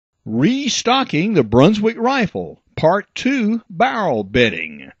Restocking the Brunswick Rifle, Part 2, Barrel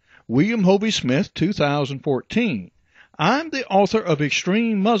Bedding. William Hovey Smith, 2014. I'm the author of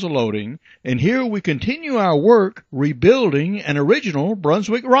Extreme Muzzleloading, and here we continue our work rebuilding an original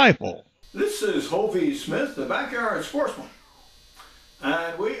Brunswick rifle. This is Hovey Smith, the Backyard Sportsman,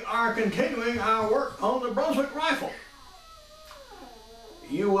 and we are continuing our work on the Brunswick rifle.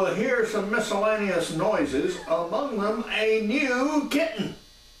 You will hear some miscellaneous noises, among them a new kitten.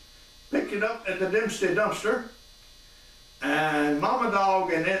 Picked it up at the Dempsey dumpster, and Mama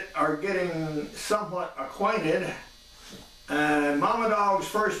Dog and it are getting somewhat acquainted, and Mama Dog's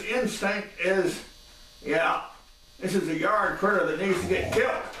first instinct is, yeah, this is a yard critter that needs to get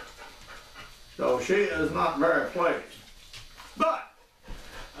killed. So she is not very pleased. But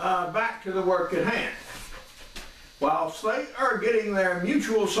back to the work at hand. Whilst they are getting their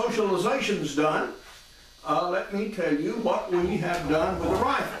mutual socializations done, let me tell you what we have done with the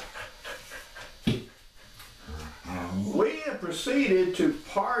rifle. We have proceeded to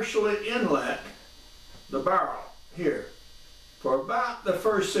partially inlet the barrel here for about the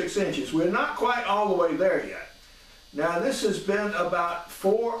first 6 inches. We're not quite all the way there yet. Now this has been about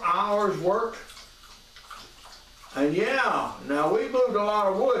 4 hours work. And yeah, now we moved a lot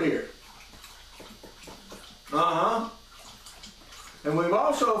of wood here. And we've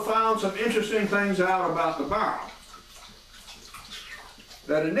also found some interesting things out about the barrel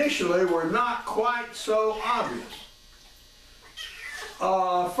that initially were not quite so obvious.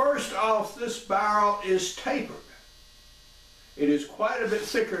 First off, this barrel is tapered. It is quite a bit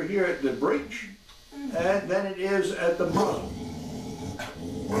thicker here at the breech than it is at the muzzle.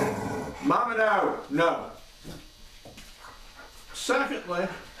 Mama Dog, no. Secondly,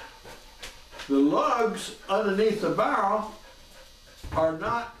 the lugs underneath the barrel are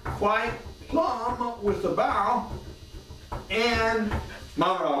not quite plumb with the barrel, and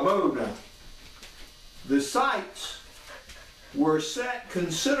Mama Dog, move now. The sights were set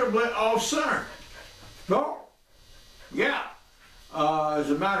considerably off center. No, yeah. As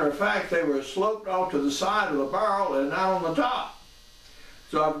a matter of fact, they were sloped off to the side of the barrel and not on the top.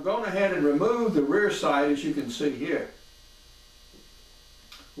 So I've gone ahead and removed the rear sight, as you can see here.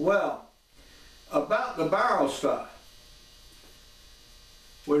 Well, about the barrel stuff.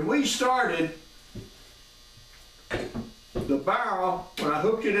 When we started, the barrel, when I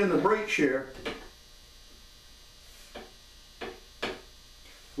hooked it in the breech here,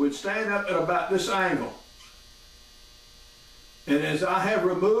 would stand up at about this angle. And as I have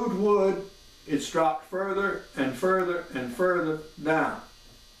removed wood, it's dropped further and further and further down.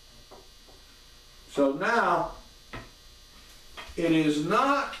 So now, it is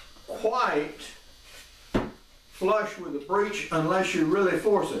not quite flush with the breech unless you really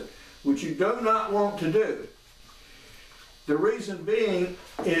force it, which you do not want to do. The reason being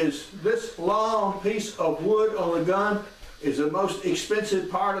is this long piece of wood on the gun is the most expensive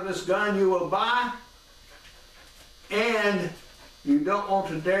part of this gun you will buy, and you don't want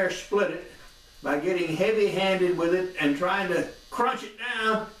to dare split it by getting heavy-handed with it and trying to crunch it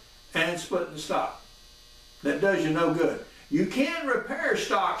down and split the stock. That does you no good. You can repair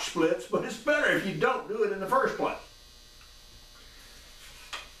stock splits, but it's better if you don't do it in the first place.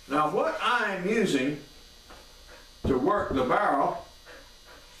 Now what I am using to work the barrel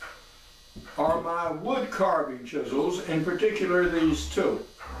are my wood carving chisels, in particular these two.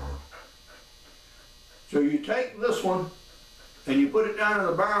 So you take this one and you put it down in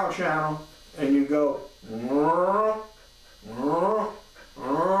the barrel channel and you go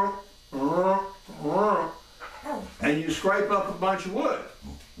and you scrape up a bunch of wood.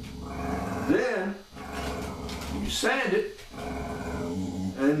 Then you sand it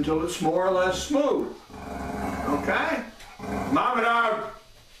until it's more or less smooth. Okay? Mama Dog.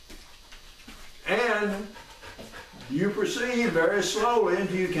 And you proceed very slowly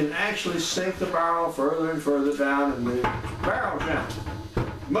until you can actually sink the barrel further and further down in the barrel channel.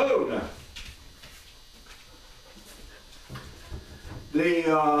 Move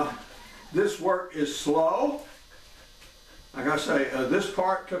now. This work is slow. Like I say, this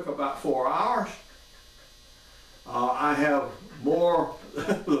part took about 4 hours. I have more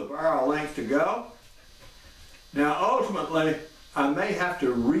of the barrel length to go. Now ultimately, I may have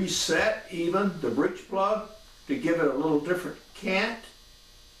to reset even the breech plug to give it a little different cant,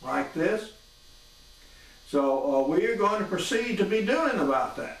 like this. So we are going to proceed to be doing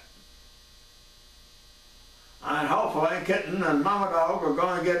about that. And hopefully Kitten and Mama Dog are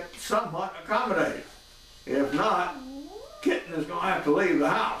going to get somewhat accommodated. If not, Kitten is going to have to leave the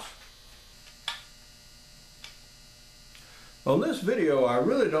house. On this video, I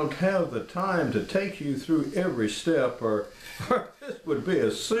really don't have the time to take you through every step, or this would be a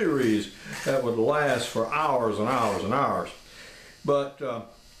series that would last for hours and hours and hours. But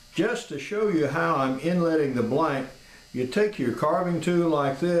just to show you how I'm inletting the blank, you take your carving tool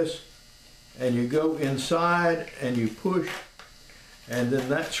like this, and you go inside and you push, and then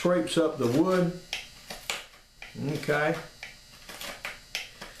that scrapes up the wood. Okay.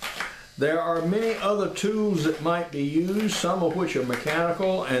 There are many other tools that might be used, some of which are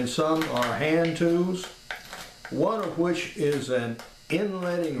mechanical and some are hand tools. One of which is an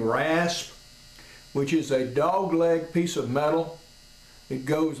inletting rasp, which is a dog-leg piece of metal. It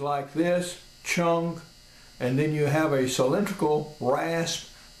goes like this, chunk, and then you have a cylindrical rasp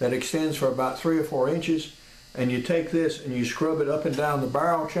that extends for about 3 or 4 inches, and you take this and you scrub it up and down the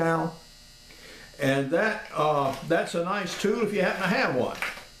barrel channel. And that's a nice tool if you happen to have one.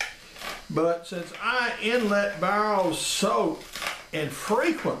 But since I inlet barrels so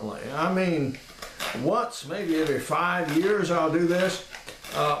infrequently, I mean once, maybe every 5 years I'll do this,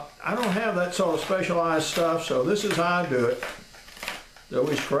 I don't have that sort of specialized stuff, so this is how I do it. So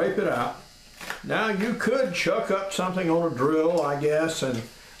we scrape it out. Now you could chuck up something on a drill, I guess, and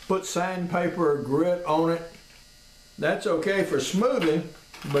put sandpaper or grit on it. That's okay for smoothing,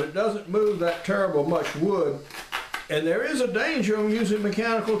 but it doesn't move that terrible much wood. And there is a danger of using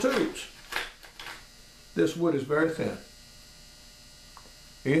mechanical tools. This wood is very thin.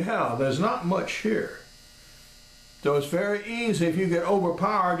 Yeah, there's not much here. So it's very easy if you get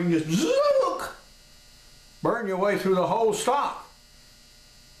overpowered, you just zook, burn your way through the whole stock.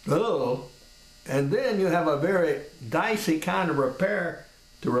 Oh, and then you have a very dicey kind of repair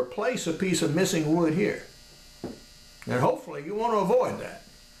to replace a piece of missing wood here. And hopefully you want to avoid that.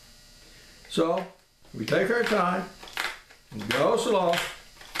 So we take our time and go slow.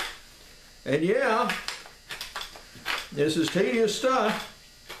 And yeah, this is tedious stuff,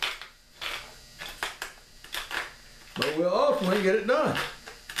 but we'll ultimately get it done.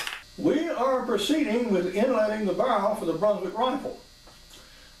 We are proceeding with inletting the barrel for the Brunswick rifle.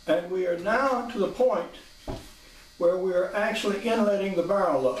 And we are now to the point where we are actually inletting the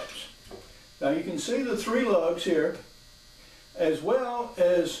barrel lugs. Now you can see the 3 lugs here, as well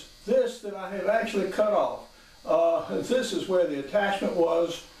as this that I have actually cut off. This is where the attachment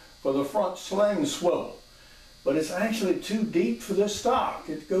was for the front sling swivel. But it's actually too deep for this stock.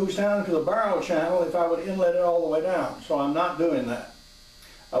 It goes down to the barrel channel if I would inlet it all the way down. So I'm not doing that.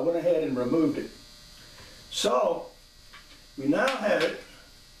 I went ahead and removed it. So we now have it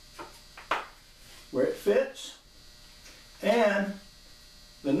where it fits. And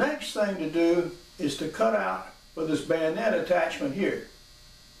the next thing to do is to cut out for this bayonet attachment here.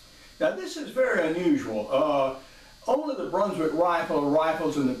 Now this is very unusual. Only the Brunswick rifle or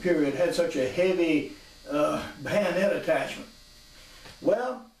rifles in the period had such a heavy bayonet attachment.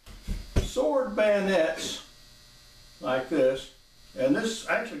 Well, sword bayonets like this, and this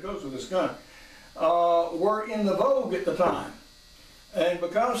actually goes with this gun, were in the vogue at the time. And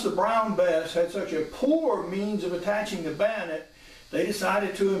because the Brown Bess had such a poor means of attaching the bayonet, they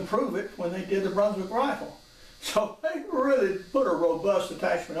decided to improve it when they did the Brunswick rifle. So they really put a robust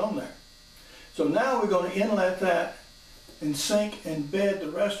attachment on there. So now we're going to inlet that and sink and bed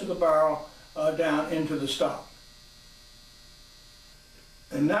the rest of the barrel down into the stock.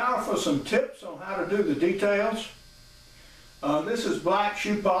 And now for some tips on how to do the details. This is black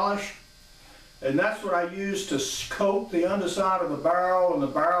shoe polish, and that's what I used to coat the underside of the barrel and the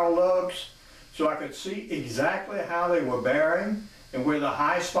barrel lugs so I could see exactly how they were bearing and where the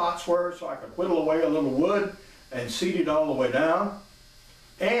high spots were, so I could whittle away a little wood and seat it all the way down.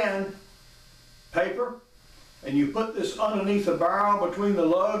 And paper, and you put this underneath the barrel between the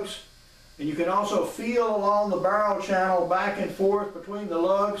lugs, and you can also feel along the barrel channel back and forth between the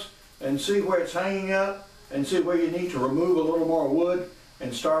lugs and see where it's hanging up and see where you need to remove a little more wood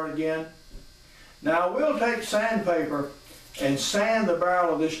and start again. Now we'll take sandpaper and sand the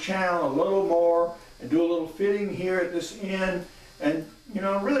barrel of this channel a little more and do a little fitting here at this end and, you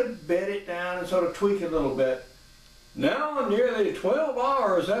know, really bed it down and sort of tweak it a little bit. Now, nearly 12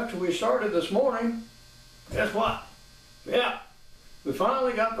 hours after we started this morning, guess what? Yeah, we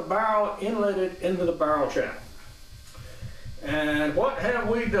finally got the barrel inletted into the barrel channel. And what have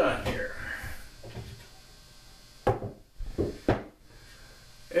we done here?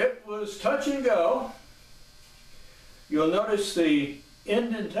 It was touch and go. You'll notice the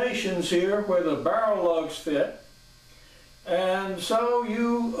indentations here where the barrel lugs fit. And so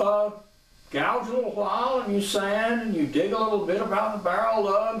you gouge a little while and you sand and you dig a little bit about the barrel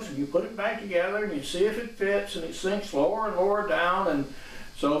lugs and you put it back together and you see if it fits, and it sinks lower and lower down. And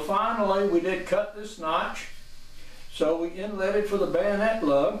so finally we did cut this notch. So we inletted for the bayonet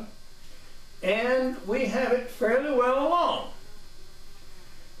lug, and we have it fairly well along.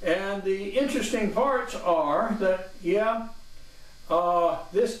 And the interesting parts are that, yeah,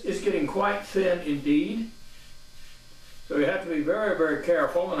 this is getting quite thin indeed. So you have to be very, very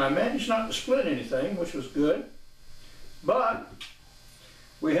careful, and I managed not to split anything, which was good. But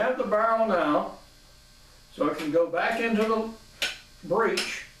we have the barrel now, so it can go back into the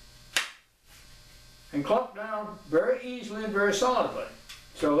breech and clump down very easily and very solidly.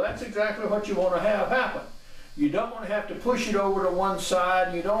 So that's exactly what you want to have happen. You don't want to have to push it over to one side,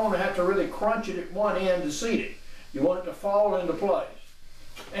 and you don't want to have to really crunch it at one end to seat it. You want it to fall into place.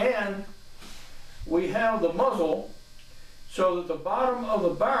 And we have the muzzle so that the bottom of the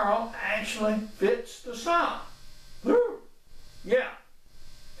barrel actually fits the side. Woo! Yeah.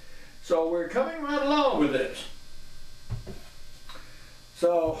 So we're coming right along with this.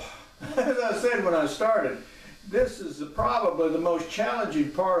 So, as I said when I started, this is probably the most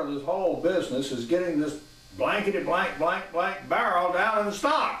challenging part of this whole business, is getting this blankety blank barrel down in the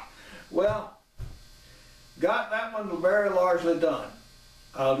stock. Well, got that one very largely done.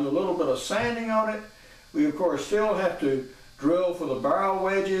 I'll do a little bit of sanding on it. We of course still have to drill for the barrel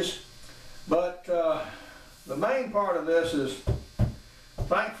wedges, but the main part of this is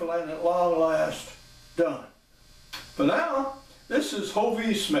thankfully and at long last done. For now, this is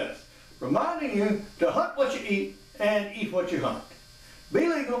Hovey Smith, reminding you to hunt what you eat and eat what you hunt. Be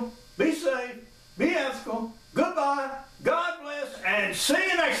legal, be safe, be ethical. Goodbye, God bless, and see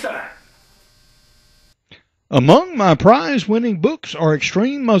you next time. Among my prize-winning books are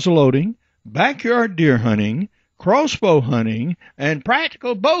Extreme Muzzleloading, Backyard Deer Hunting, Crossbow Hunting, and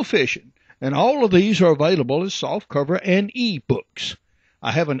Practical Bow Fishing, and all of these are available as softcover and e-books.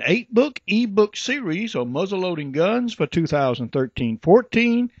 I have an 8-book e-book series on muzzleloading guns for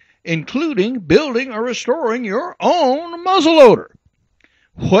 2013-14, including building or restoring your own muzzleloader.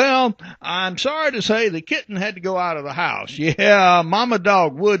 Well, I'm sorry to say the kitten had to go out of the house. Yeah, Mama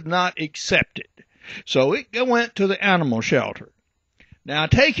Dog would not accept it. So it went to the animal shelter. Now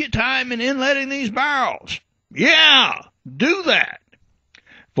take your time in inletting these barrels. Yeah, do that.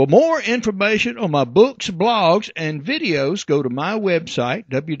 For more information on my books, blogs, and videos, go to my website,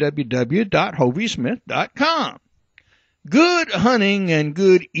 www.hoveysmith.com. Good hunting and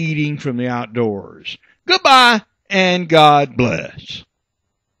good eating from the outdoors. Goodbye, and God bless.